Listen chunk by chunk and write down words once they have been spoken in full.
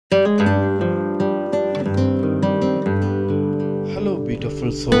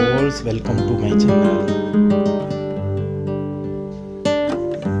wonderful souls, welcome to my channel.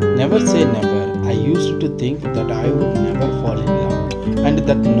 Never say never. I used to think that I would never fall in love and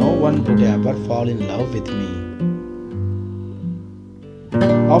that no one would ever fall in love with me.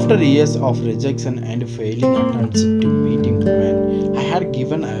 After years of rejection and failing attempts to meeting women, I had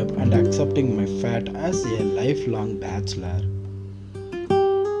given up and accepting my fate as a lifelong bachelor.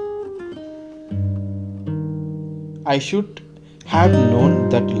 I should have known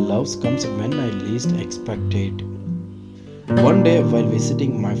that love comes when I least expect it. One day while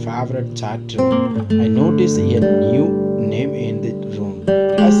visiting my favorite chat room, I noticed a new name in the room.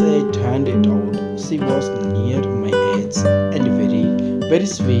 As I turned it out, she was near my age and very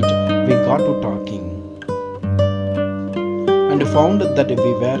sweet. We got to talking and found that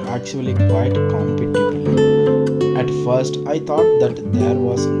we were actually quite compatible. At first, I thought that there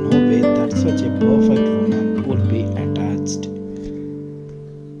was no way that such a perfect woman would be attached.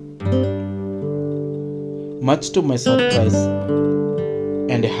 Much to my surprise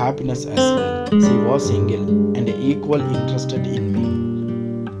and happiness as well, she was single and equally interested in me.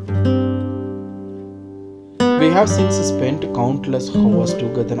 We have since spent countless hours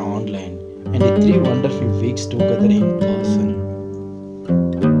together online and 3 wonderful weeks together in person.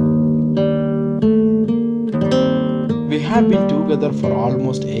 We have been together for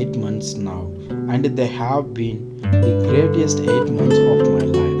almost 8 months now, and they have been the greatest 8 months of my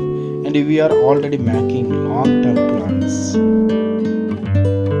life, and we are already making long-term plans.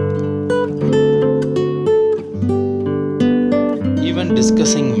 Even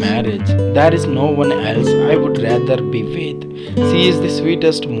discussing marriage, there is no one else I would rather be with. She is the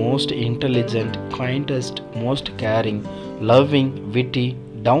sweetest, most intelligent, kindest, most caring, loving, witty,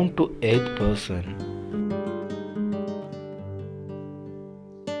 down-to-earth person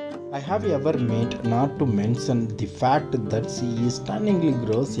I have ever met, not to mention the fact that she is stunningly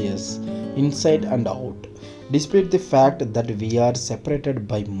gorgeous inside and out, despite the fact that we are separated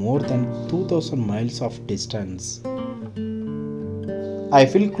by more than 2000 miles of distance. I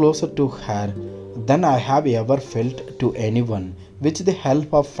feel closer to her than I have ever felt to anyone, with the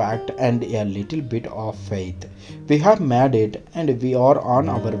help of fact and a little bit of faith. We have made it and we are on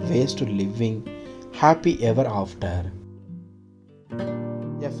our ways to living happy ever after.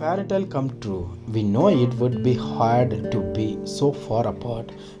 A fairy tale come true. We know it would be hard to be so far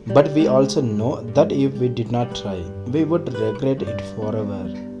apart, but we also know that if we did not try, we would regret it forever.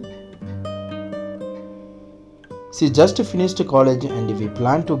 She just finished college and we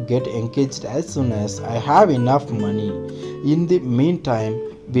plan to get engaged as soon as I have enough money. In the meantime,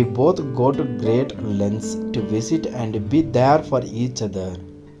 we both go to great lengths to visit and be there for each other.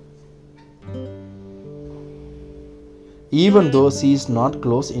 Even though she is not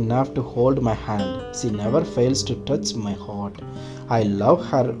close enough to hold my hand, she never fails to touch my heart. I love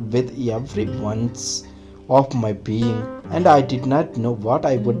her with every ounce of my being, and I did not know what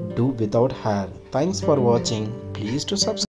I would do without her. Thanks for watching. Please to subscribe.